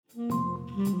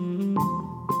Welcome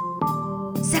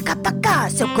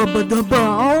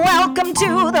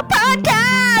to the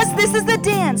podcast. This is the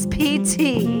Dance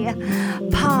PT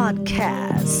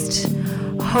podcast,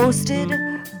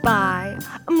 hosted by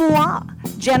moi,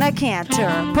 Jenna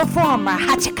Cantor, performer,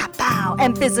 hachikapow,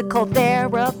 and physical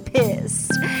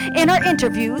therapist. In our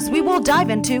interviews, we will dive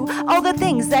into all the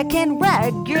things that can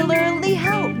regularly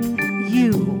help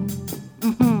you.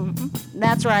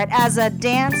 That's right, as a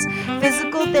dance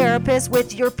physical therapist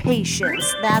with your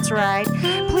patients. That's right.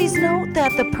 Please note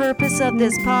that the purpose of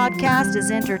this podcast is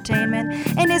entertainment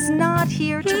and is not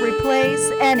here to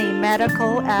replace any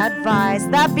medical advice.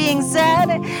 That being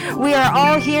said, we are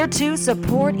all here to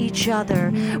support each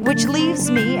other, which leaves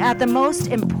me at the most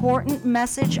important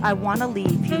message I want to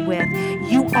leave you with.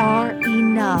 You are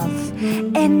enough,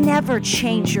 and never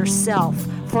change yourself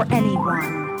for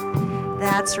anyone.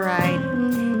 That's right.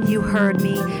 You heard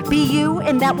me. Be you,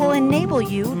 and that will enable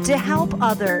you to help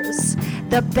others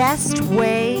the best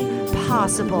way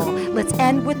possible. Let's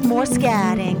end with more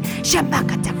scatting.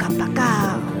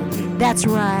 That's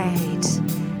right.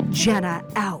 Jenna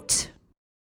out.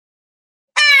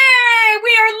 Hey,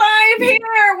 we are live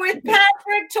here with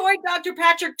Patrick Toy, Dr.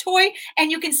 Patrick Toy,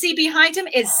 and you can see behind him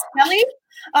is Skelly.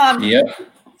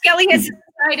 Skelly has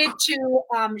decided to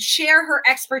share her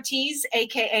expertise,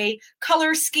 aka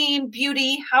color scheme,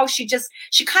 beauty, how she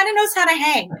kind of knows how to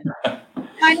hang.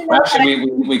 Actually,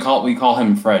 we call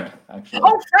him Fred. Actually.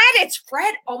 Oh, Fred! It's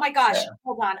Fred. Oh my gosh! Yeah.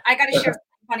 Hold on, I got to share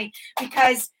something funny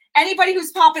because anybody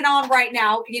who's popping on right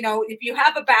now, you know, if you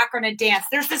have a background in dance,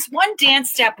 there's this one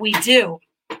dance step we do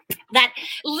that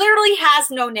literally has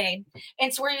no name. And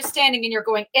it's where you're standing and you're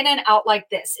going in and out like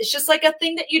this. It's just like a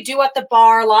thing that you do at the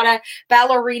bar. A lot of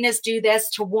ballerinas do this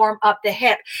to warm up the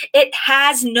hip. It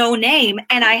has no name.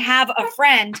 And I have a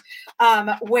friend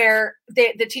where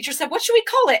the teacher said, what should we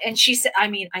call it? And she said, I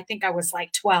think I was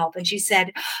like 12. And she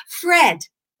said, Fred.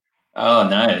 Oh,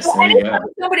 nice. Well, there you go.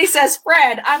 Somebody says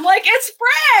Fred. I'm like, it's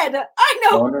Fred. I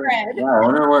know Fred. Yeah,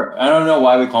 I don't know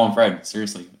why we call him Fred.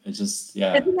 Seriously. It's just,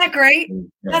 yeah. Isn't that great?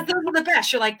 Yeah. Those are the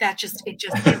best. You're like, it just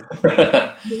is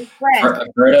Fred.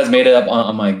 Fred has made it up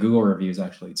on my Google reviews,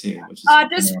 actually, too. Which is,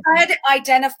 does Fred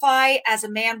identify as a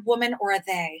man, woman, or a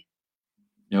they?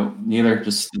 Nope, neither.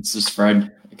 It's just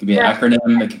Fred. It could be an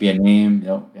acronym. It could be a name.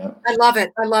 Yep. I love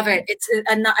it. It's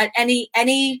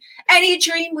any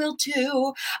dream will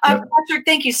do. Patrick,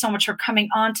 thank you so much for coming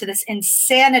on to this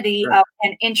insanity of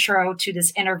an intro to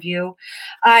this interview.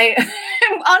 I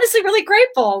am honestly really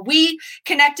grateful. We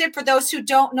connected. For those who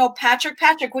don't know Patrick.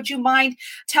 Patrick, would you mind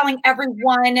telling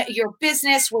everyone your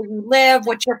business, where you live,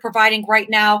 what you're providing right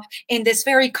now in this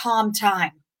very calm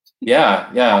time?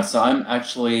 Yeah. So I'm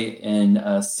actually in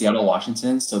Seattle,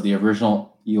 Washington. So the original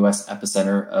U.S.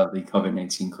 epicenter of the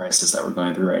COVID-19 crisis that we're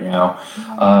going through right now.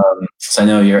 So I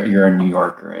know you're in New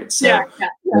York, right? So I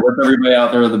wish everybody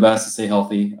out there the best to stay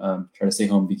healthy. Try to stay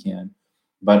home if you can.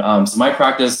 But so my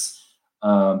practice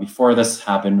before this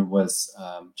happened was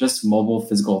just mobile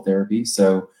physical therapy.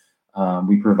 So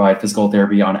we provide physical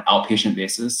therapy on an outpatient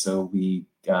basis. So we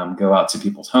go out to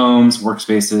people's homes,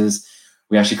 workspaces.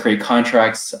 We actually create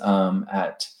contracts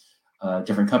at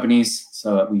different companies,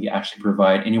 so that we actually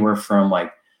provide anywhere from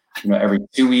every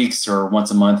 2 weeks or once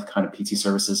a month kind of PT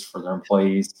services for their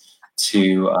employees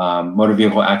to motor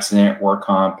vehicle accident, work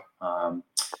comp,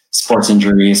 sports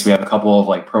injuries. We have a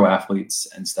couple of pro athletes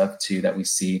and stuff too that we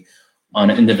see on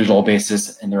an individual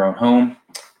basis in their own home,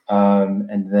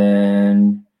 and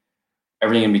then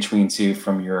everything in between too,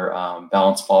 from your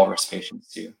balance fall risk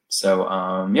patients too. So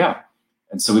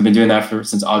And so we've been doing that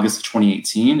since August of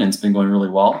 2018, and it's been going really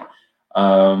well.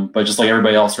 But just like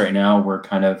everybody else right now, we're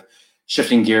kind of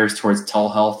shifting gears towards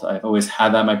telehealth. I've always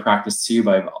had that in my practice too,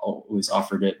 but I've always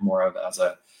offered it more of as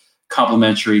a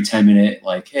complimentary 10-minute,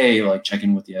 check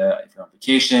in with you if you're on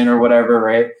vacation or whatever,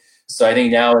 right? So I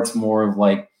think now it's more of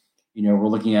we're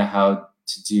looking at how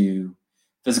to do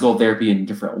physical therapy in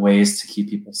different ways to keep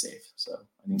people safe. So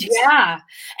I think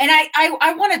and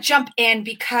I want to jump in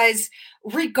because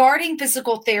regarding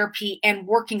physical therapy and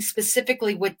working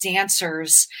specifically with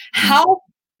dancers, how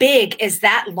big is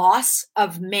that loss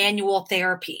of manual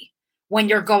therapy when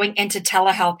you're going into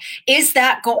telehealth? Is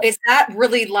that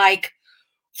really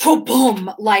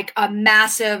boom, like a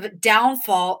massive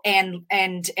downfall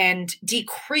and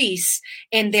decrease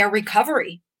in their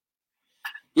recovery?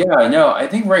 Yeah, no, I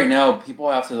think right now people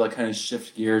have to kind of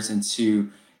shift gears into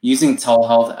using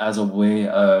telehealth as a way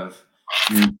of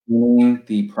maintaining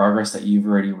the progress that you've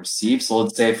already received. So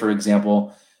let's say, for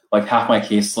example, half my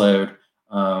caseload,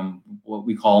 what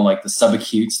we call the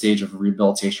subacute stage of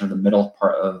rehabilitation or the middle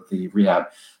part of the rehab.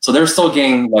 So they're still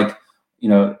getting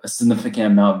a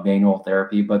significant amount of manual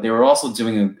therapy, but they were also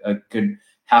doing a good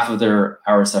half of their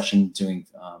hour session doing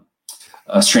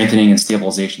strengthening and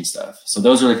stabilization stuff. So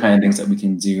those are the kind of things that we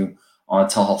can do on a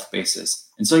telehealth basis.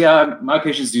 And so, yeah, my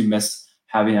patients do miss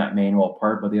having that manual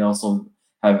part, but they also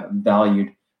have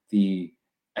valued the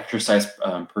exercise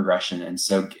progression. And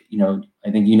so,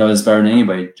 I think you know this better than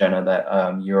anybody, Jenna,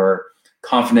 that your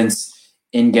confidence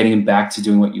in getting back to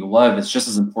doing what you love is just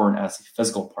as important as the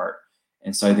physical part.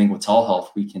 And so I think with telehealth,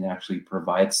 we can actually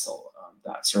provide still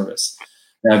that service.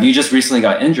 Now, if you just recently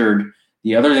got injured,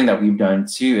 the other thing that we've done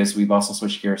too is we've also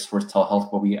switched gears towards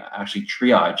telehealth where we actually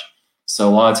triage. So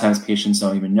a lot of times patients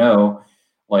don't even know,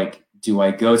 like, do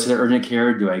I go to the urgent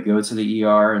care? Do I go to the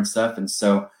ER and stuff? And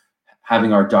so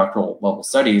having our doctoral level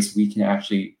studies, we can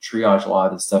actually triage a lot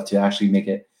of this stuff to actually make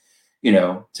it,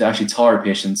 to actually tell our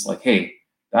patients like, hey,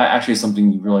 that actually is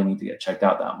something you really need to get checked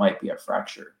out. That might be a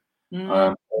fracture.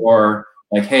 Or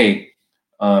like, hey,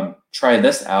 try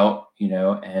this out,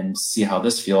 and see how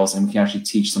this feels. And we can actually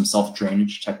teach some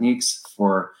self-drainage techniques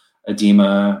for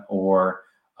edema. Or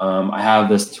I have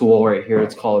this tool right here.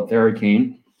 It's called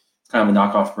Theracane. It's kind of a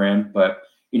knockoff brand, but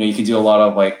you can do a lot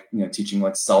of teaching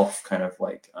like self kind of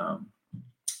like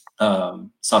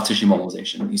soft tissue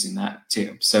mobilization using that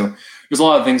too. So there's a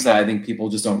lot of things that I think people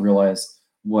just don't realize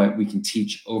what we can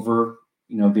teach over,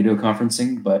 video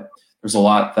conferencing, but there's a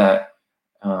lot that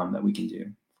we can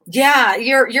do. Yeah,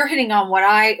 you're hitting on what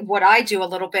I do a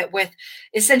little bit with,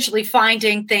 essentially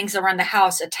finding things around the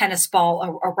house, a tennis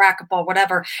ball, a racquetball,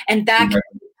 whatever, and that can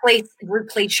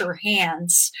replace your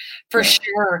hands for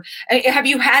sure. Have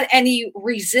you had any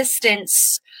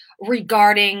resistance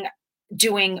regarding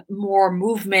doing more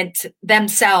movement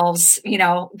themselves?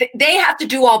 They have to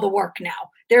do all the work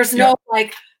now. There's no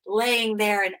laying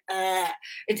there and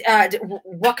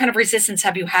what kind of resistance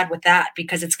have you had with that?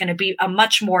 Because it's going to be a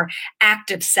much more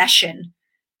active session.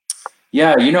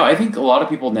 Yeah, I think a lot of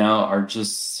people now are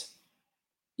just,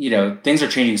 things are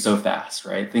changing so fast,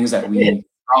 right? Things that we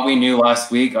probably knew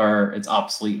last week it's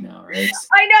obsolete now, right?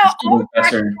 I know. All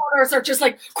owners are just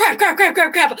like, crap. Oh,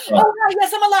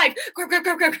 yes, I'm alive. Crap.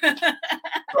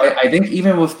 I think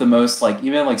even with the most,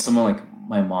 even someone like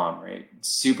my mom, right?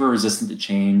 Super resistant to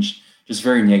change, just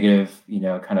very negative,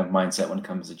 kind of mindset when it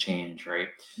comes to change, right?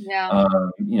 Yeah.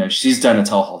 She's done a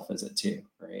telehealth visit too,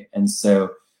 right? And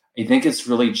so I think it's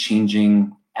really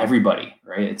changing everybody,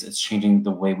 right? It's changing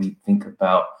the way we think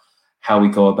about how we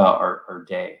go about our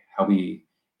day, how we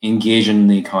engage in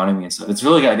the economy and stuff. It's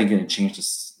really, I think, going to change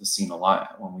the scene a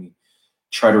lot when we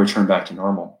try to return back to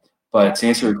normal. But to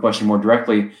answer your question more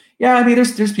directly, yeah, I mean,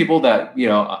 there's people that,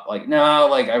 I'd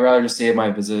rather just save my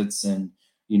visits and,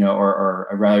 or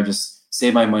I'd rather just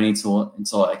save my money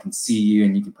until I can see you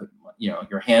and you can put,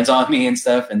 your hands on me and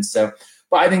stuff. And so,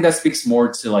 but I think that speaks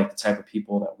more to the type of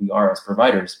people that we are as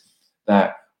providers,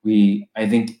 that I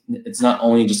think it's not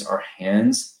only just our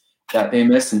hands that they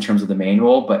miss in terms of the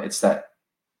manual, but it's that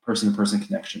person-to-person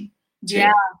connection too.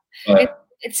 Yeah.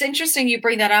 It's interesting you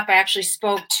bring that up. I actually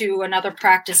spoke to another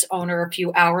practice owner a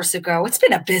few hours ago. It's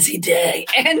been a busy day.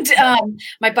 And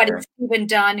my buddy Stephen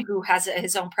Dunn, who has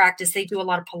his own practice, they do a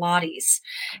lot of Pilates.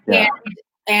 Yeah.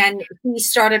 And he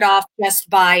started off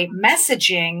just by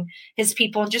messaging his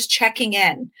people and just checking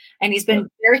in. And he's been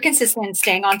very consistent in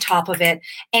staying on top of it.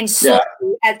 And so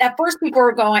at first people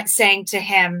were saying to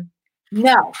him,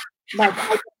 no,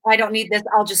 I don't need this.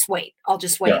 I'll just wait.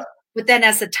 Yeah. But then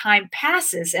as the time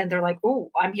passes and they're like,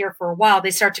 oh, I'm here for a while, they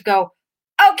start to go,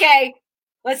 okay,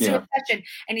 let's do a session.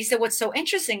 And he said, what's so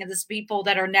interesting is people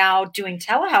that are now doing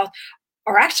telehealth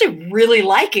are actually really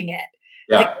liking it.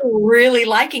 Yeah. Really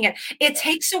liking it. It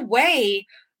takes away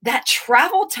that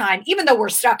travel time, even though we're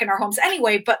stuck in our homes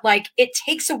anyway, but it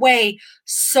takes away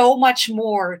so much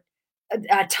more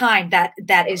time that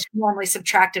is normally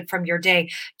subtracted from your day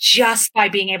just by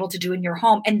being able to do in your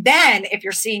home. And then if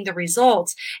you're seeing the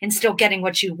results and still getting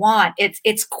what you want,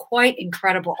 it's quite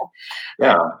incredible.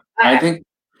 Yeah. I think,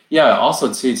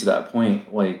 also too, to that point,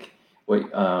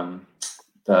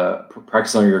 the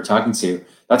practice owner you're talking to,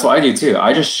 that's what I do too.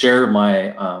 I just share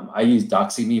my, I use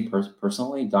DoxyMe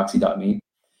personally, doxy.me.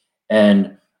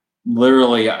 And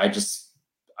literally I just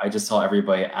tell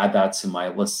everybody, add that to my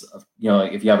list of,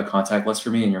 if you have a contact list for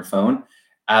me in your phone,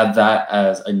 add that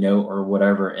as a note or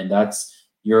whatever. And that's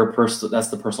that's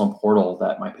the personal portal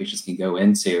that my patients can go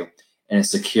into, and it's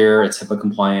secure, it's HIPAA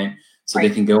compliant. So they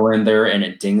can go in there and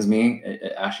it dings me.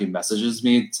 It actually messages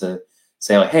me to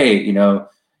say hey,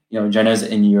 Jenna's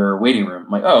in your waiting room.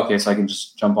 I'm like, oh, okay. So I can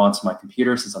just jump onto my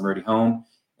computer since I'm already home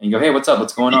and you go, hey, what's up?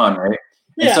 What's going on? Right.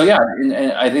 And so,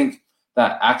 and I think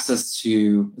that access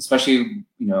to, especially,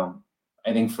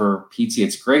 I think for PT,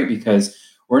 it's great because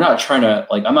we're not trying to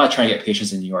I'm not trying to get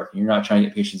patients in New York, and you're not trying to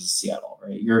get patients in Seattle,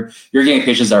 right? You're getting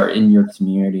patients that are in your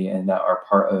community and that are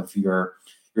part of your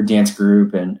dance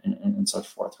group and so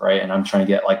forth, right? And I'm trying to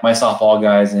get like my softball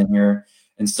guys in here.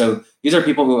 And so these are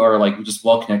people who are like just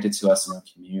well connected to us in our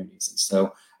communities. And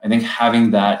so I think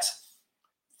having that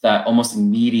almost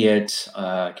immediate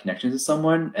connection to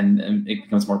someone, and it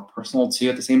becomes more personal too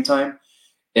at the same time,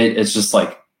 it's just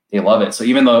like they love it. So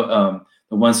even though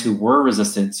the ones who were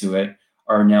resistant to it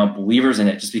are now believers in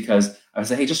it, just because I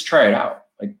say, hey, just try it out,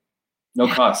 like no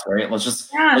cost, right? Let's just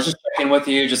check in with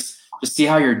you, just see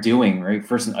how you're doing, right?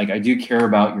 First, like I do care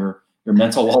about your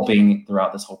mental well-being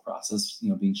throughout this whole process.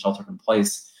 Being sheltered in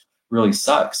place really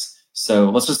sucks. So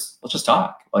let's just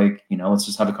talk, like, let's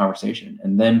just have a conversation.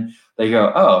 And then they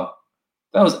go, oh,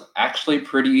 that was actually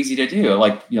pretty easy to do.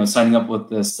 Like, signing up with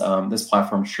this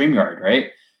platform, StreamYard,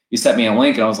 right? You sent me a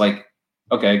link and I was like,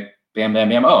 okay, bam, bam,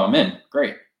 bam. Oh, I'm in.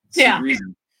 Great. Super easy.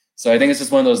 So I think it's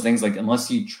just one of those things, like, unless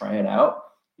you try it out,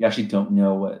 you actually don't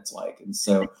know what it's like. And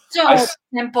so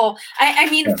simple. I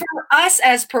mean, for us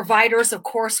as providers, of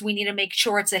course, we need to make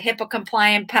sure it's a HIPAA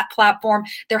compliant platform.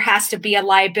 There has to be a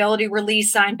liability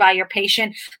release signed by your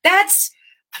patient.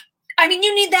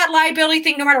 You need that liability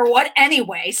thing no matter what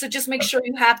anyway. So just make sure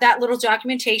you have that little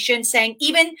documentation saying,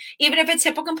 even if it's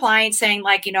HIPAA compliant, saying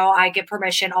like, I get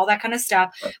permission, all that kind of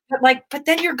stuff. But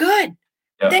then you're good.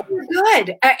 Yeah. Then you're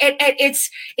good. It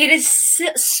is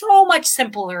so much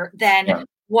simpler than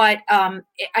what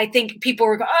I think people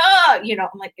are going, I'm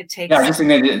like, it takes. Yeah, I just think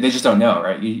they just don't know,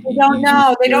 right? They don't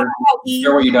know. They don't know.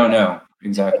 Hear what you don't know.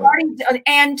 Exactly.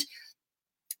 And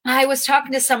I was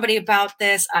talking to somebody about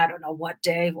this. I don't know what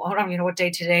day. Well, I don't even know what day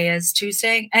today is.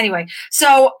 Tuesday. Anyway,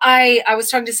 so I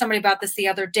was talking to somebody about this the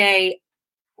other day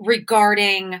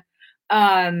regarding,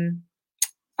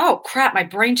 oh crap, my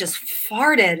brain just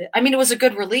farted. I mean, it was a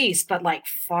good release, but like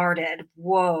farted.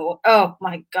 Whoa. Oh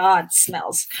my God,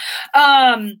 smells.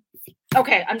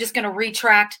 Okay, I'm just going to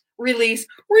retract, release,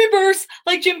 reverse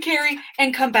like Jim Carrey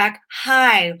and come back.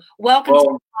 Hi, welcome to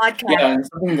the podcast. Yeah, and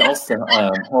something else to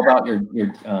help out your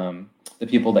the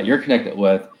people that you're connected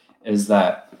with is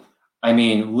that,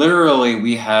 literally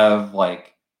we have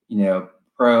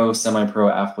pro, semi-pro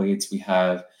athletes. We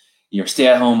have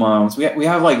stay-at-home moms. We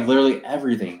have like literally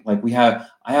everything. Like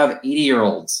I have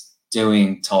 80-year-olds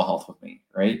doing telehealth with me,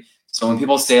 right? So when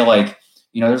people say like,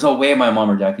 there's no way my mom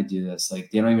or dad could do this.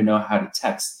 Like they don't even know how to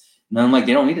text. And I'm like,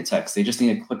 they don't need to text. They just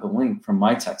need to click a link from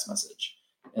my text message.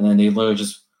 And then they literally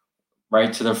just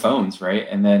write to their phones, right?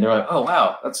 And then they're like, oh,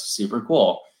 wow, that's super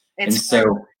cool.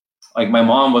 So like my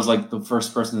mom was like the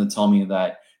first person to tell me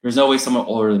that there's no way someone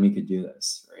older than me could do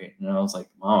this, right? And I was like,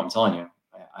 Mom, I'm telling you,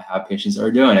 I have patients that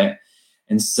are doing it.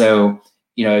 And so,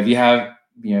 if you have,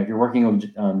 if you're working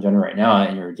with Jenna right now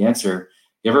and you're a dancer,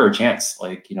 give her a chance.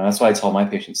 Like, that's what I tell my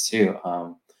patients too.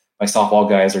 My softball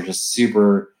guys are just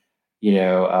super,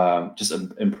 just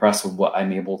impressed with what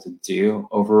I'm able to do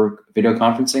over video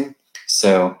conferencing.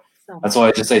 So that's why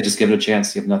I just say, just give it a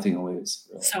chance. You have nothing to lose.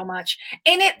 Really. So much.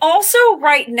 And it also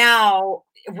right now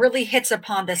really hits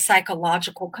upon the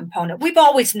psychological component. We've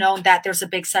always known that there's a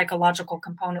big psychological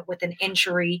component with an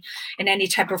injury and any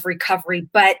type of recovery.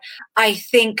 But I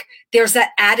think there's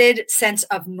that added sense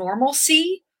of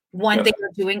normalcy when they are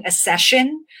doing a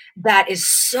session that is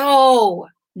so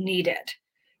needed.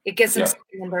 It gives them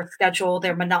something in their schedule,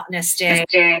 their monotonous day.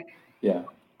 Yeah.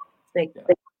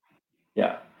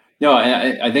 No,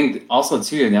 and I think also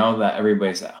too, now that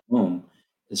everybody's at home,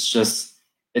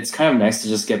 it's kind of nice to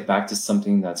just get back to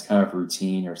something that's kind of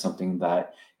routine or something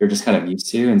that you're just kind of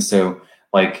used to. And so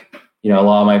like, a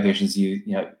lot of my patients,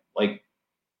 like,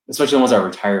 especially the ones that are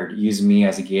retired, use me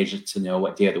as a gauge to know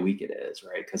what day of the week it is,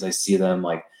 right? Because I see them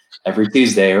like every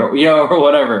Tuesday or, or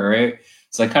whatever, right?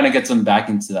 So it kind of gets them back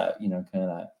into that, kind of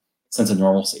that sense of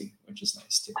normalcy, which is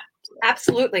nice too. So,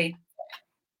 absolutely.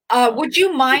 Would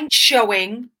you mind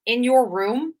showing in your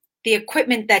room the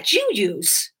equipment that you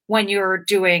use when you're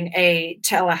doing a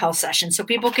telehealth session so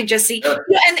people can just see?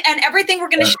 And everything we're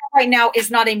going to show right now is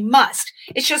not a must.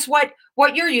 It's just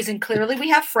what you're using. Clearly, we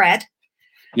have Fred.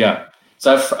 Yeah.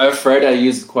 So I have Fred. I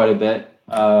use quite a bit,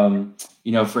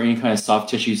 for any kind of soft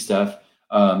tissue stuff.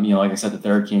 Like I said, the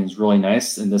Theracane is really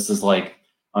nice. And this is like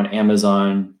on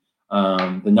Amazon.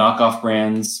 The knockoff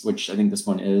brands, which I think this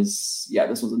one is,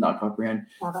 this one's a knockoff brand,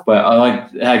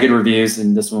 but it had good reviews,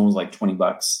 and this one was like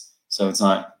 $20. So it's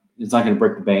not going to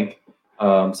break the bank.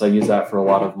 So I use that for a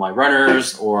lot of my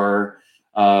runners or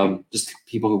just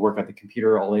people who work at the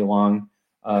computer all day long.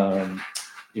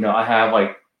 I have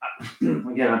like,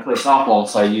 again, I play softball,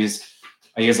 so I use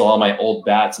a lot of my old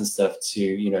bats and stuff to,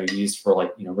 use for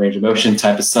like, range of motion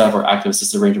type of stuff or active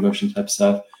assisted range of motion type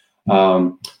stuff. I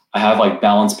have like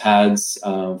balance pads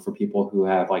for people who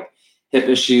have like hip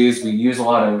issues. We use a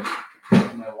lot of,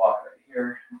 I'm gonna walk right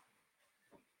here.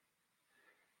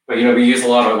 But we use a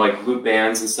lot of like loop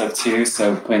bands and stuff too.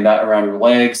 So putting that around your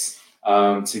legs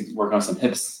to work on some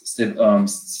hip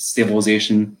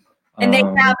stabilization. And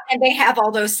they have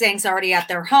all those things already at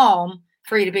their home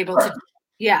for you to be able to.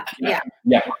 Yeah.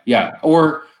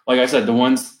 Or like I said, the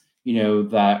ones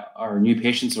that are new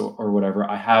patients or whatever,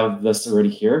 I have this already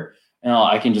here, and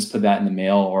I can just put that in the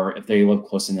mail. Or if they live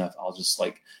close enough, I'll just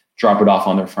like drop it off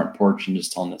on their front porch and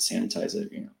just tell them to sanitize it.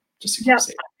 Just to keep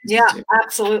safe. Yeah,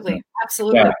 absolutely.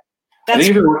 Yeah. I think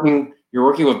if you're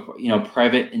working with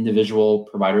private individual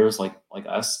providers like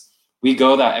us, we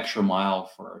go that extra mile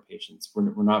for our patients.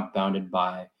 We're not bounded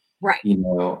by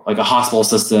like a hospital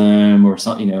system or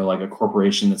something, like a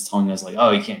corporation that's telling us like, oh,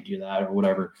 you can't do that or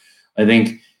whatever. I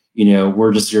think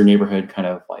we're just your neighborhood kind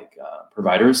of like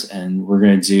providers, and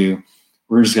we're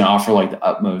just gonna offer like the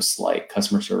utmost like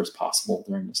customer service possible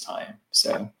during this time.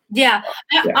 So I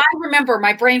remember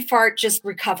my brain fart just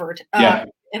recovered.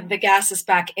 And the gas is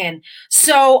back in.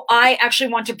 So I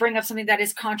actually want to bring up something that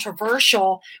is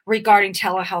controversial regarding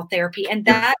telehealth therapy. And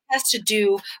that has to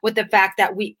do with the fact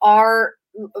that we are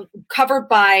covered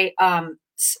by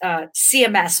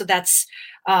CMS. So that's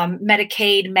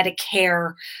Medicaid,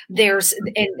 Medicare. There's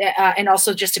and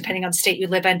also just depending on the state you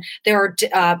live in, there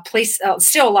are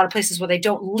still a lot of places where they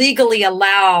don't legally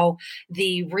allow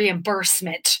the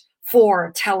reimbursement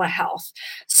for telehealth.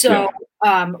 So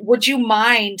would you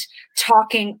mind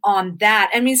talking on that?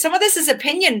 I mean, some of this is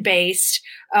opinion based.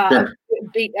 Sure.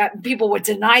 People would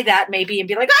deny that maybe and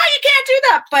be like, oh, you can't do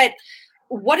that. But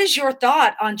what is your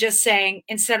thought on just saying,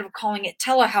 instead of calling it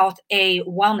telehealth, a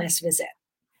wellness visit?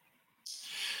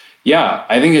 Yeah,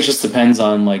 I think it just depends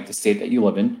on like the state that you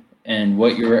live in and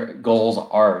what your goals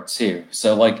are too.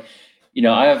 So like,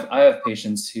 I have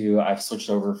patients who I've switched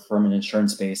over from an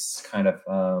insurance-based kind of,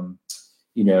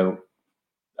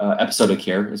 episodic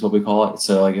care is what we call it.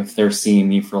 So like if they're seeing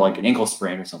me for like an ankle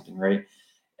sprain or something, right?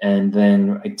 And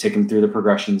then I take them through the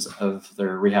progressions of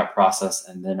their rehab process,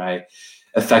 and then I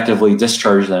effectively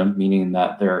discharge them, meaning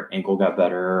that their ankle got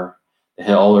better, they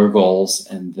hit all their goals,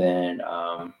 and then,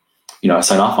 I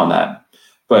sign off on that.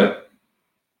 But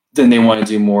then they want to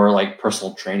do more like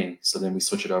personal training. So then we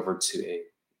switch it over to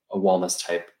a wellness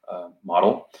type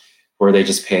model where they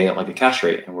just pay like a cash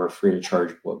rate, and we're free to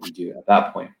charge what we do at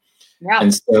that point. Yeah.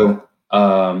 And so,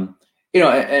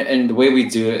 and the way we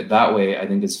do it that way, I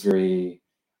think is very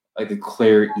like a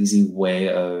clear, easy way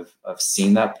of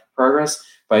seeing that progress.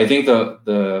 But I think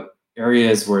the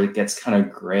areas where it gets kind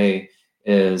of gray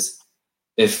is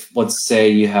if, let's say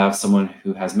you have someone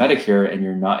who has Medicare and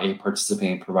you're not a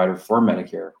participating provider for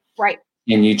Medicare, right?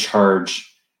 And you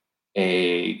charge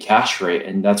a cash rate,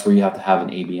 and that's where you have to have an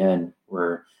ABN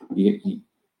where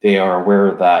they are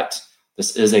aware that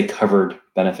this is a covered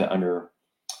benefit under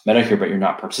Medicare, but you're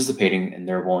not participating, and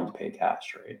they're willing to pay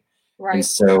cash, right? Right. And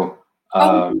so,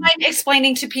 would you mind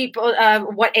explaining to people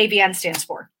what ABN stands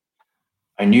for?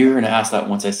 I knew you were going to ask that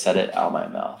once I said it out of my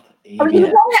mouth.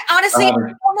 Honestly, I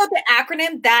don't know the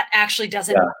acronym. That actually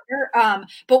doesn't matter.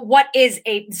 But what is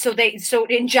so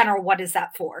in general, what is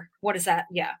that for? What is that?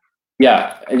 Yeah.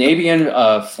 Yeah, an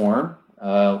ABN form.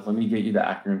 Let me get you the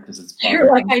acronym because it's.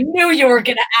 You're like, I knew you were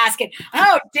going to ask it.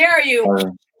 How dare you?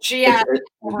 There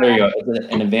you go.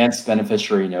 It's an advanced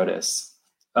beneficiary notice.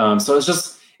 So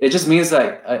it just means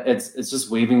that it's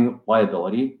just waiving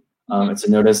liability. It's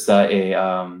a notice that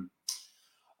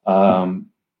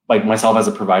like myself as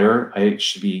a provider, I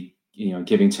should be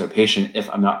giving to a patient if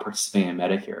I'm not participating in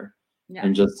Medicare,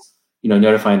 and just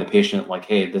notifying the patient like,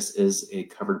 hey, this is a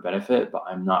covered benefit, but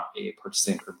I'm not a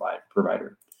participating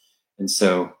provider. And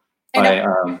so depending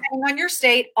on your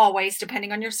state, always.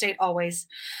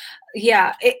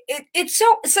 Yeah, it's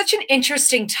such an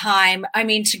interesting time. I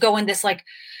mean, to go in this like,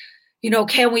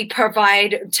 can we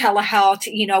provide telehealth?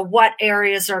 What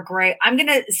areas are great? I'm going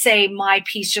to say my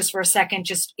piece just for a second,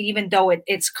 just even though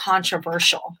it's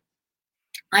controversial.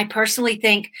 I personally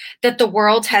think that the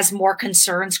world has more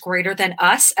concerns greater than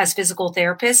us as physical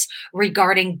therapists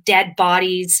regarding dead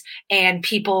bodies and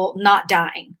people not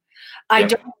dying. I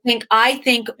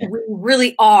think we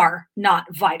really are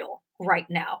not vital right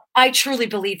now. I truly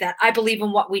believe that. I believe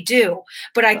in what we do,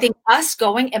 but I think us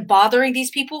going and bothering these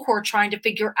people who are trying to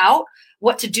figure out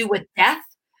what to do with death,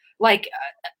 like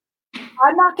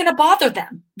I'm not going to bother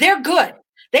them. They're good.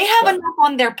 They have enough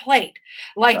on their plate.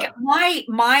 Like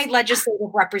my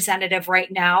legislative representative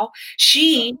right now,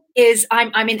 she is,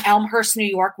 I'm in Elmhurst, New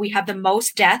York. We have the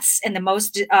most deaths and the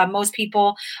most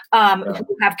people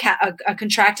who have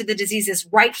contracted the diseases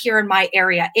right here in my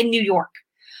area in New York.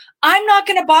 I'm not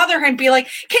going to bother her and be like,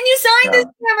 can you sign this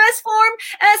MS form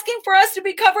asking for us to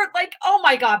be covered? Like, oh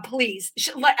my God, please.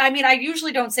 I mean, I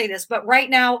usually don't say this, but right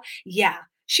now, yeah,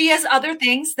 she has other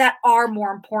things that are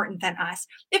more important than us.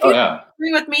 If you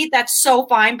agree with me, that's so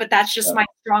fine, but that's just my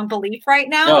strong belief right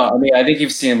now. No, I mean, I think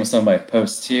you've seen with some of my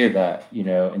posts too that, you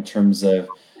know, in terms of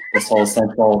this whole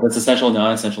essential,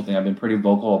 non-essential thing, I've been pretty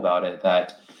vocal about it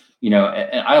that, you know,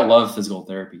 and I love physical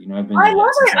therapy. You know, I love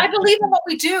it. I believe in what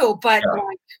we do, but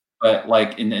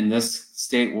like in this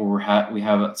state where we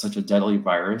have such a deadly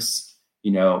virus,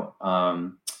 you know,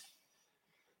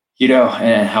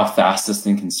 and how fast this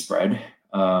thing can spread.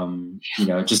 You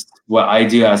know, just what I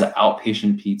do as an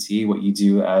outpatient PT, what you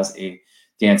do as a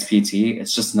dance PT,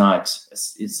 it's just not,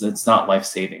 it's not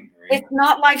life-saving. It's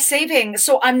not life-saving.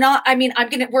 So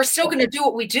we're still going to do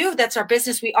what we do. That's our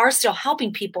business. We are still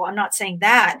helping people. I'm not saying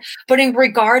that, but in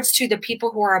regards to the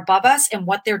people who are above us and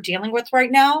what they're dealing with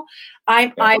right now,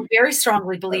 I very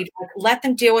strongly believe, let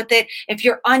them deal with it. If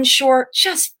you're unsure,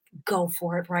 just go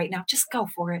for it right now. Just go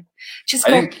for it. I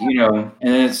think, you know,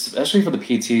 and especially for the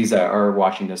PTs that are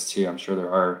watching this too, I'm sure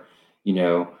there are, you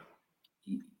know,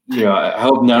 I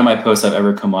hope none of my posts have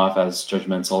ever come off as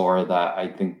judgmental or that I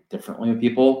think differently of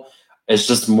people. It's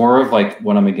just more of like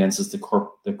what I'm against is the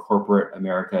corporate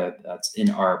America that's in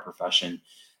our profession,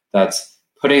 that's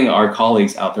putting our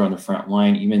colleagues out there on the front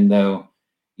line, even though,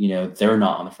 you know, they're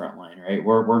not on the front line, right?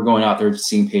 We're going out there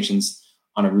seeing patients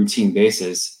on a routine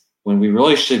basis when we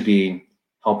really should be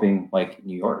helping like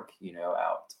New York, you know,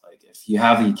 out. Like if you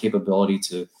have the capability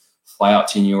to fly out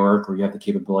to New York or you have the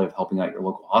capability of helping out your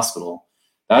local hospital,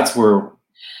 that's where.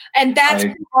 And that's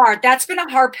hard. That's been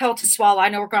a hard pill to swallow. I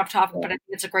know we're going off topic, but I think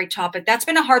it's a great topic. That's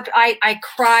been a hard, I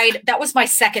cried. That was my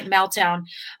second meltdown,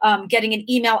 getting an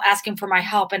email asking for my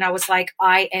help. And I was like,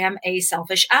 I am a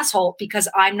selfish asshole because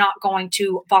I'm not going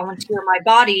to volunteer my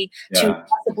body to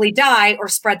possibly die or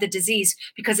spread the disease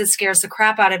because it scares the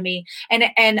crap out of me.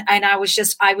 And I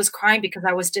was crying because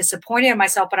I was disappointed in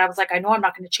myself, but I was like, I know I'm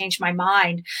not going to change my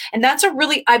mind. And that's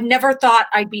I've never thought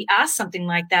I'd be asked something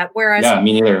like that. Whereas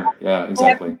me neither. Yeah,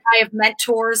 exactly. I have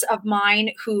mentors of mine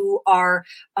who are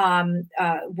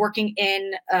working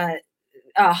in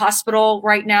a hospital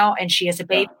right now, and she has a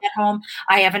baby at home.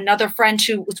 I have another friend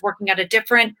who was working at a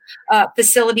different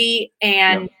facility,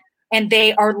 and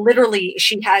they are literally,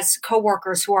 she has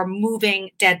coworkers who are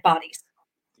moving dead bodies.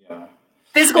 Yeah.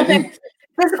 Physical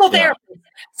therapy.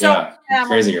 So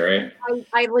crazy, right?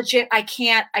 I legit, I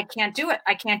can't do it.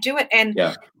 I can't do it. And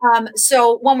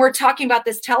so when we're talking about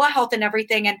this telehealth and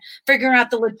everything and figuring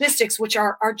out the logistics, which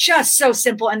are just so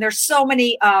simple, and there's so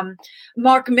many,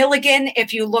 Mark Milligan,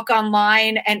 if you look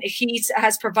online, and he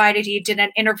did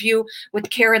an interview with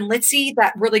Karen Litzy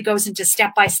that really goes into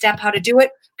step-by-step how to do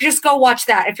it. Just go watch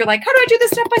that. If you're like, how do I do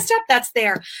this step-by-step? That's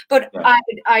there. But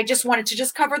I just wanted to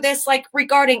just cover this, like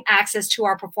regarding access to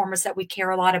our performers that we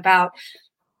care a lot about.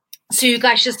 So you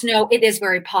guys just know it is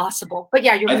very possible. But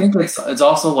yeah, I think it's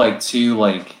also like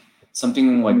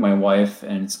something like my wife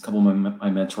and a couple of my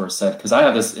mentors said, because I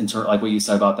have this like what you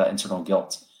said about that internal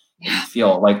guilt. You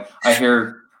feel like I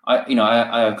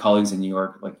have colleagues in New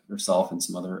York like yourself and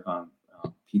some other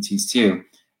PTs too,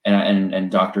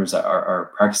 and doctors that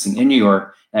are practicing in New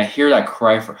York, and I hear that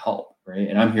cry for help, right?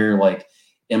 And I'm here like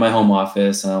in my home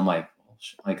office, and I'm like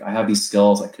I have these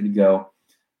skills, I could go,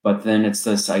 but then it's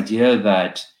this idea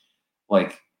that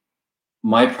like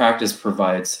my practice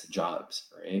provides jobs,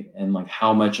 right? And like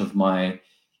how much of my,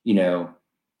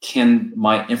 can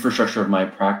my infrastructure of my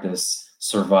practice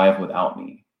survive without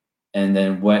me? And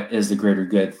then what is the greater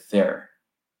good there?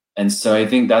 And so I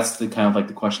think that's the kind of like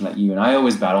the question that you and I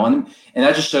always battle on. And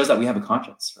that just shows that we have a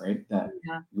conscience, right? That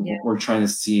we're trying to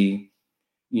see,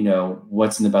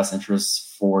 what's in the best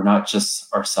interest for not just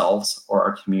ourselves or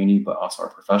our community, but also our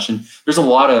profession. There's just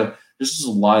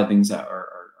a lot of things that are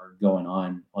going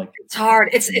on. Like it's hard.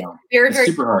 It's very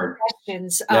super hard.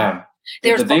 Questions.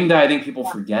 The thing that I think people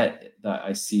forget that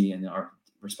I see in our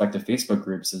respective Facebook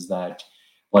groups is that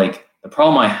like the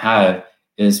problem I have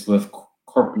is with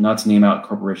not to name out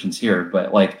corporations here,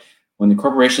 but like when the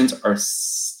corporations are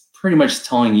pretty much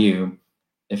telling you,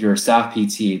 if you're a staff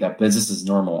PT, that business is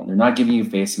normal and they're not giving you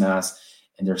face masks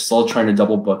and they're still trying to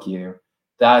double book you,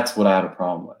 that's what I have a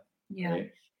problem with. Yeah.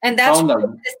 Right? And that's why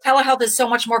this telehealth is so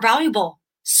much more valuable.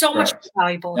 So much more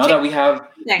valuable. Now that we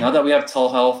have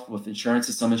telehealth with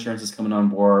insurances, some insurances coming on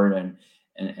board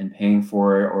and paying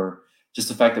for it, or just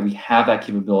the fact that we have that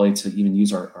capability to even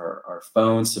use our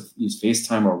phones, to use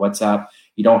FaceTime or WhatsApp.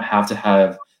 You don't have to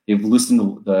have, they've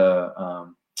loosened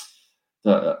the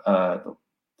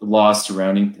laws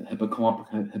surrounding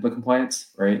HIPAA compliance,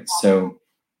 right? So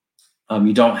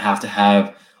you don't have to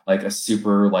have like a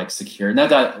super like secure, not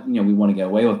that, you know, we want to get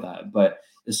away with that, but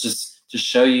it's just to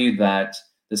show you that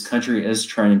this country is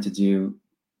trying to do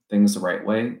things the right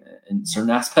way in certain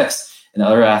aspects, and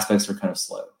other aspects are kind of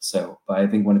slow. So, but I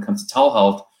think when it comes to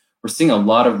telehealth, we're seeing a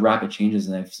lot of rapid changes,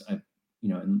 and I've you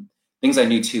know, and things I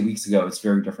knew 2 weeks ago, it's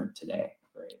very different today,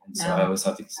 right? And so I always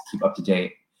have to keep up to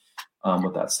date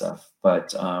with that stuff.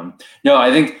 But no,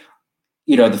 I think,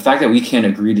 you know, the fact that we can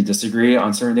agree to disagree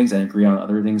on certain things and agree on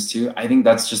other things too, I think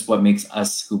that's just what makes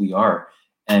us who we are,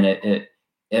 and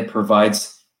it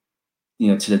provides,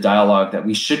 you know, to the dialogue that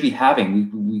we should be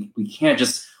having. We can't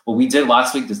just, what we did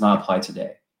last week does not apply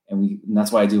today, and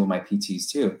that's what I do with my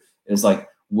PTs too. Is like,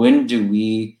 when do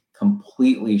we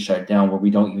completely shut down where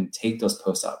we don't even take those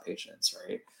post-op patients,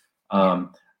 right?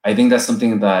 I think that's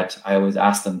something that I always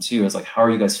ask them too, is like, how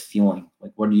are you guys feeling?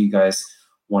 Like, what do you guys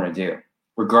want to do?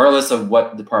 Regardless of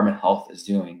what the Department of Health is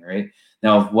doing, right?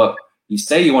 Now, if what you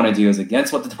say you want to do is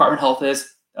against what the Department of Health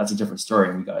is, that's a different story,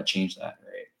 and we got to change that,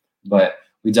 right? But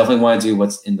we definitely want to do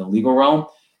what's in the legal realm,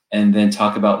 and then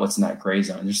talk about what's in that gray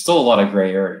zone. There's still a lot of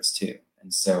gray areas too.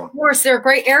 And so, of course, there are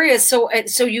gray areas. So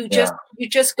you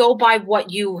just go by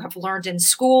what you have learned in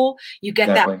school. You get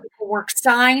that paperwork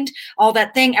signed, all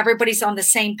that thing. Everybody's on the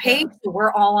same page. So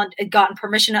we're all gotten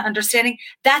permission and understanding.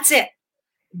 That's it.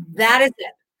 That is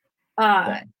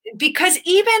it. Because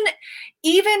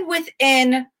even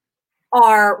within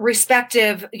our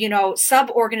respective, you know,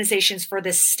 sub organizations for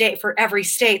this state, for every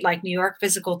state, like New York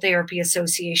Physical Therapy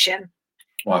Association,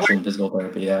 Washington Physical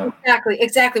Therapy, yeah.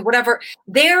 Exactly. Whatever.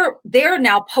 They're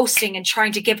now posting and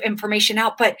trying to give information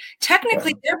out, but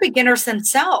technically they're beginners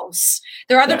themselves.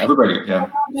 There are other people who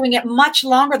are doing it much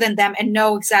longer than them and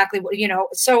know exactly what, you know.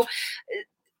 So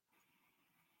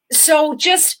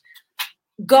just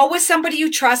go with somebody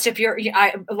you trust. If you're,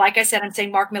 like I said, I'm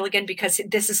saying Mark Milligan because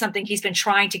this is something he's been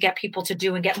trying to get people to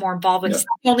do and get more involved with. It's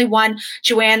not the only one.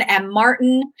 Joanne M.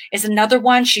 Martin is another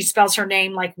one. She spells her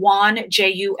name like Juan,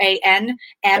 Juan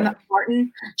M.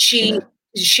 Martin. She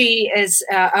is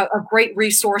a great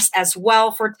resource as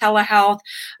well for telehealth.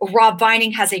 Rob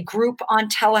Vining has a group on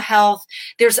telehealth.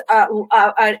 There's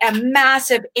a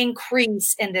massive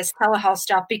increase in this telehealth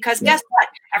stuff because guess what?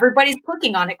 Everybody's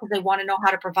clicking on it because they want to know how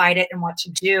to provide it and what to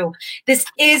do. This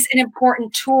is an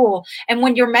important tool. And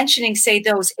when you're mentioning, say,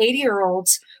 those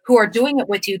 80-year-olds who are doing it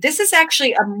with you, this is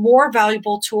actually a more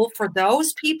valuable tool for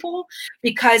those people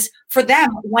because for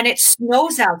them, when it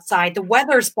snows outside, the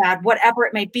weather's bad, whatever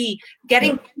it may be,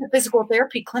 getting to the physical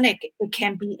therapy clinic, it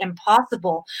can be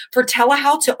impossible. For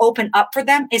telehealth to open up for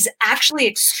them is actually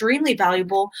extremely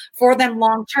valuable for them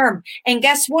long term. And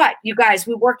guess what, you guys,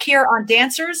 we work here on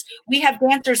dancers. We have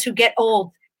dancers who get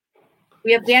old.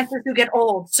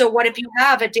 So what if you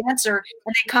have a dancer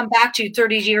and they come back to you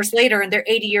 30 years later and they're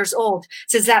 80 years old?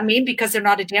 So does that mean because they're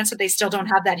not a dancer, they still don't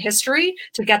have that history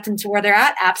to get them to where they're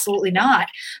at? Absolutely not.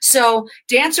 So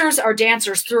dancers are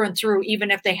dancers through and through,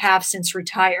 even if they have since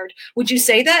retired. Would you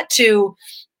say that to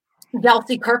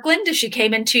Delcy Kirkland if she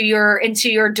came into your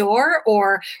door,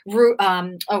 or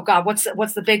oh God, what's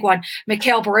the big one?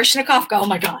 Mikhail Baryshnikov. Oh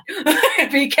my God,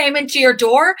 if he came into your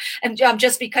door and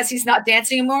just because he's not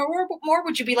dancing anymore,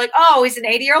 would you be like, oh, he's an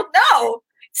 80-year-old? No,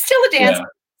 still a dancer,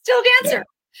 Yeah.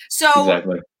 So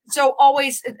Exactly. So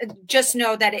always just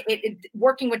know that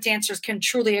working with dancers can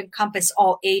truly encompass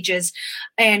all ages,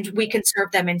 and we can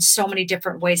serve them in so many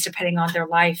different ways depending on their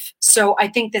life. So I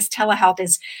think this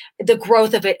telehealth the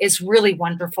growth of it is really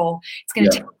wonderful. It's going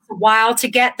to take a while to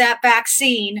get that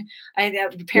vaccine.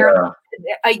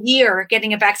 A year,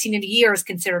 getting a vaccine in a year is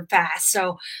considered fast.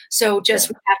 So just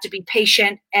we have to be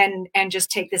patient and just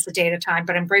take this a day at a time.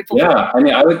 But I'm grateful. Yeah, I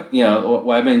mean, I would,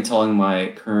 what I've been telling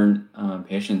my current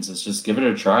patients is just give it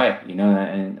a try,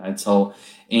 and I tell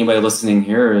anybody listening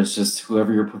here is just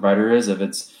whoever your provider is, if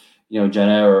it's,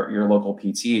 Jenna or your local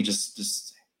PT,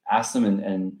 just ask them.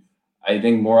 And I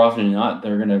think more often than not,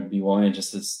 they're going to be willing to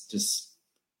just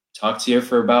talk to you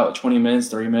for about 20 minutes,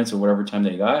 30 minutes, or whatever time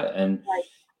they got. And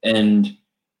I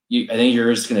think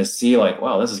you're just going to see like,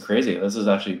 wow, this is crazy. This is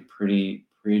actually pretty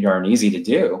darn easy to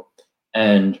do.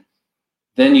 And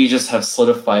then you just have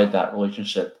solidified that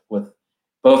relationship with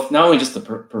both, not only just the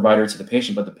provider to the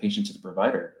patient, but the patient to the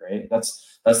provider, right?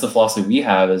 That's the philosophy we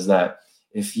have, is that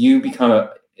if you become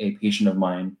a patient of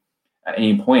mine at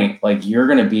any point, like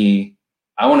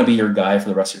I want to be your guy for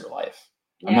the rest of your life.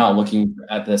 Yeah. I'm not looking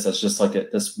at this as just like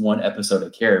this one episode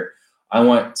of care. I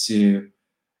want to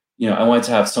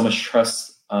have so much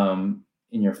trust in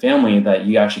your family that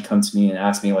you actually come to me and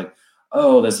ask me like,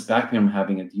 oh, this back pain I'm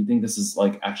having, do you think this is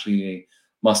like actually a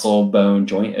muscle, bone,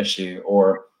 joint issue,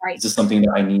 or is this something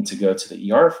that I need to go to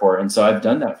the ER for? And so I've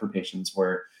done that for patients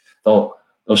where they'll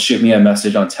they'll shoot me a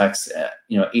message on text at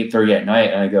 8:30 at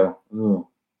night, and I go, ooh,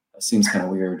 that seems kind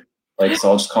of weird. Like,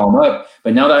 so I'll just call them up.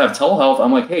 But now that I have telehealth,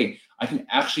 I'm like, hey, I can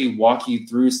actually walk you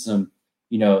through some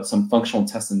functional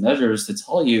tests and measures to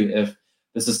tell you if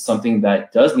this is something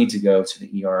that does need to go to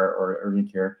the ER or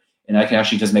urgent care. And I can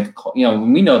actually just make a call.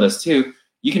 When we know this too,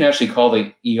 you can actually call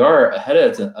the ER ahead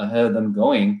of them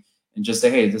going and just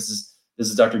say, hey, this is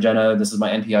Dr. Jenna. This is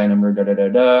my NPI number.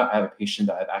 I have a patient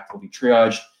that I've actively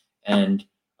triaged, and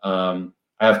I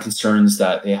have concerns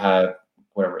that they have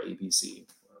whatever ABC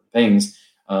things.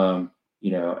 And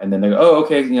then they go, oh,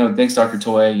 okay, thanks, Dr.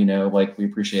 Toy. Like, we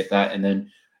appreciate that. And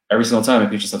then every single time my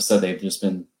patients have said they've just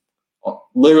been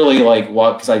literally like,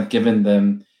 what? Because I've given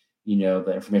them,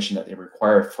 the information that they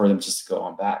require for them just to go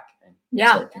on back and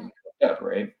start getting hooked up,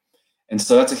 right? And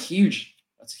so that's a huge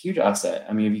asset.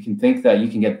 I mean, if you can think that you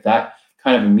can get that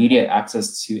kind of immediate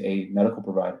access to a medical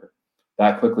provider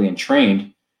that quickly and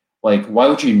trained, like, why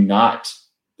would you not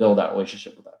build that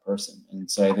relationship with that person? And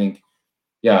so I think,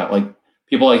 like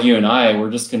people like you and I,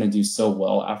 we're just going to do so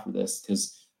well after this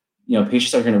because,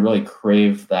 patients are going to really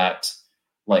crave that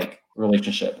like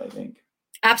relationship, I think.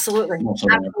 Absolutely.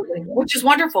 Which is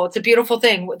wonderful. It's a beautiful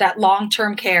thing, that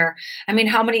long-term care. I mean,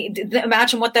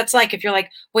 imagine what that's like if you're like,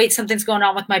 wait, something's going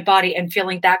on with my body, and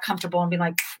feeling that comfortable and being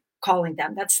like, calling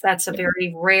them. That's a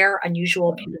very rare,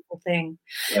 unusual, beautiful thing.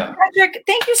 Yeah. Patrick,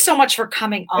 thank you so much for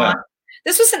coming on.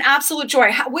 This was an absolute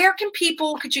joy. Where can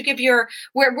people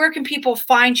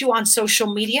find you on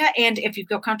social media? And if you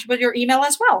feel comfortable, your email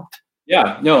as well.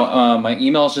 Yeah, no, my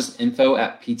email is just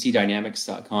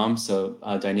info@ptdynamics.com. So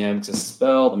dynamics is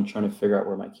spelled. I'm trying to figure out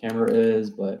where my camera is,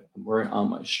 but I'm wearing it on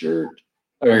my shirt.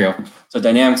 Oh, there you go. So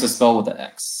dynamics is spelled with an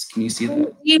X. Can you see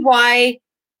that?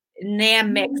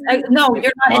 Dynamics. No,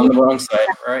 you're not. I'm on the wrong side.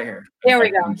 Right here. There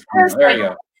we go. There you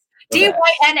go.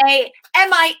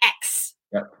 Dynamix.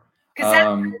 Yep.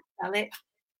 Spell it.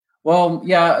 Well,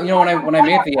 yeah, when I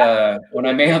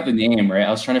made up the name, right,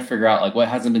 I was trying to figure out like what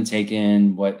hasn't been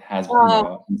taken, what has been.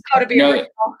 Gotta be you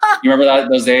remember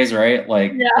those days, right?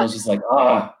 Like I was just like,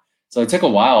 So it took a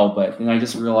while, but then I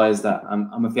just realized that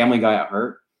I'm a family guy at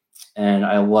heart, and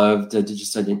I love the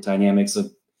dynamics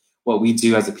of what we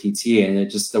do as a PT, and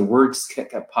the words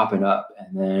kept popping up,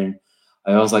 and then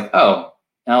I was like, oh,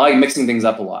 and I like mixing things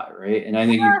up a lot, right? And I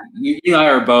think you and I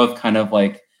are both kind of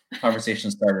like conversation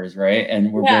starters, right?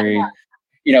 And we're very,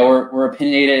 we're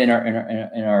opinionated in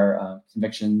our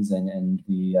convictions, and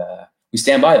we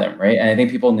stand by them, right? And I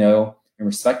think people know and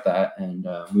respect that, and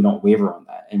we don't waver on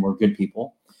that, and we're good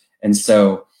people. And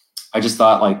so I just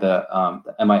thought like the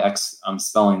MIX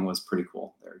spelling was pretty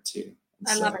cool there too.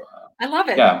 I love it. I love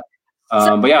it. Yeah.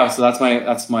 So that's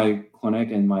my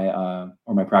clinic and my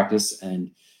practice,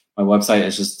 and my website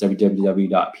is just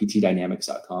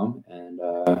www.ptdynamics.com. And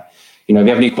if you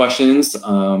have any questions,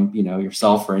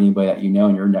 yourself or anybody that in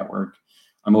your network,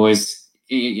 I'm always,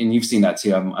 and you've seen that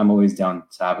too, I'm always down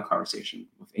to have a conversation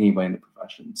with anybody in the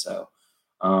profession. So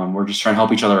we're just trying to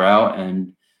help each other out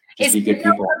and just be good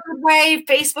people. A good way,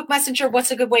 Facebook Messenger, what's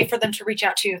a good way for them to reach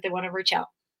out to you if they want to reach out?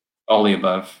 All the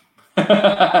above.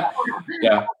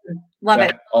 Yeah. Love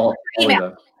it. All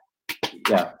email.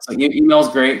 Yeah. So email is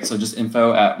great. So just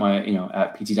info at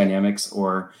PT Dynamics,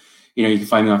 or, you can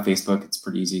find me on Facebook. It's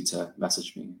pretty easy to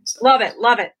message me. So. Love it.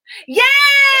 Love it.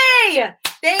 Yay!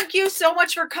 Thank you so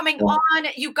much for coming on.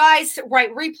 You guys,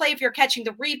 replay if you're catching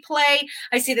the replay.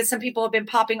 I see that some people have been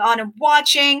popping on and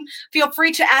watching. Feel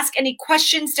free to ask any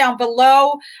questions down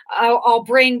below. I'll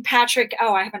bring Patrick.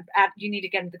 You need to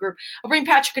get into the group. I'll bring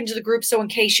Patrick into the group, so in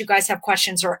case you guys have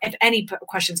questions, or if any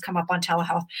questions come up on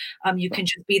telehealth, you can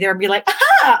just be there and be like,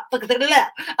 look at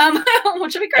that.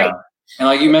 Which would be great. Yeah. And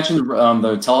like you mentioned,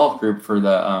 the telehealth group for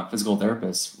the physical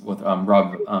therapists with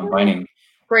Rob Vining.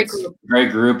 Great group.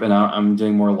 Great group, and I'm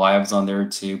doing more lives on there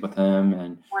too with him,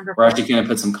 and wonderful. We're actually going to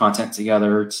put some content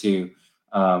together to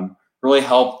really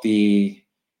help the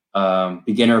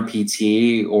beginner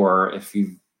PT, or if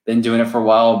you've been doing it for a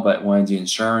while but want to do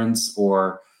insurance,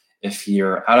 or if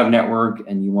you're out of network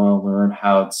and you want to learn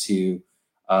how to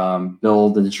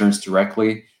build the insurance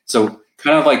directly. So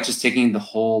kind of like just taking the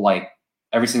whole, like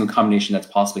every single combination that's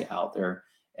possibly out there,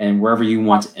 and wherever you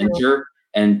want to enter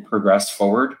and progress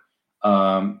forward,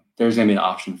 there's going to be an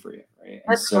option for you, right?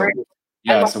 That's great.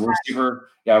 Yeah, so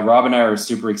Rob and I are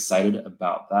super excited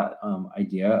about that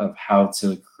idea of how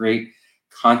to create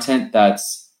content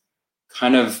that's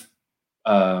kind of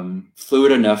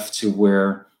fluid enough to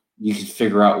where you can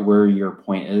figure out where your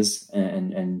point is,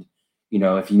 and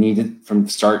if you need it from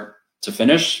start to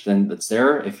finish, then it's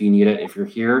there. If you need it, if you're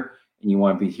here and you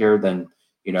want to be here, then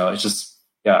it's just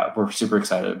yeah, we're super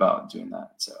excited about doing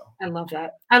that. So I love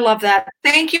that. I love that.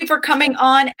 Thank you for coming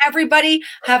on, everybody.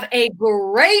 Have a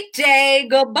great day.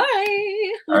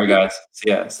 Goodbye. all right, guys.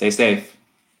 See ya. Stay safe.